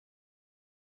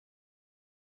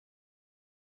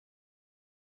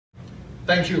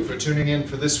Thank you for tuning in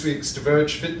for this week's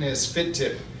DiVerge Fit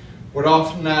Tip. We're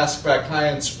often asked by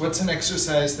clients, what's an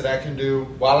exercise that I can do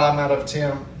while I'm out of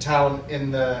town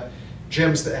in the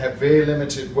gyms that have very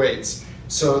limited weights?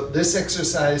 So this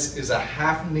exercise is a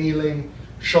half kneeling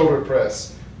shoulder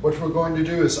press. What we're going to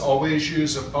do is always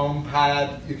use a foam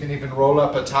pad. You can even roll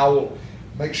up a towel.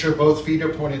 Make sure both feet are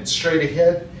pointed straight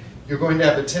ahead. You're going to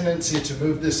have a tendency to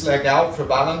move this leg out for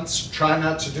balance. Try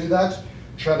not to do that.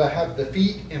 Try to have the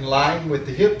feet in line with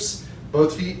the hips,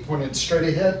 both feet pointed straight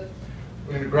ahead.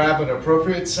 We're going to grab an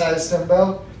appropriate size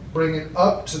dumbbell, bring it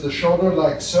up to the shoulder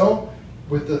like so,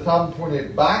 with the thumb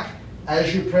pointed back.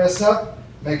 As you press up,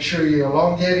 make sure you're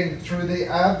elongating through the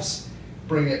abs.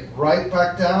 Bring it right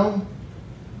back down,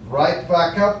 right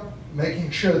back up,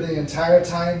 making sure the entire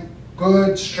time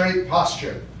good straight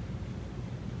posture.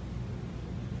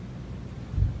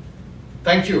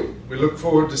 Thank you. We look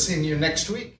forward to seeing you next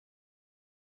week.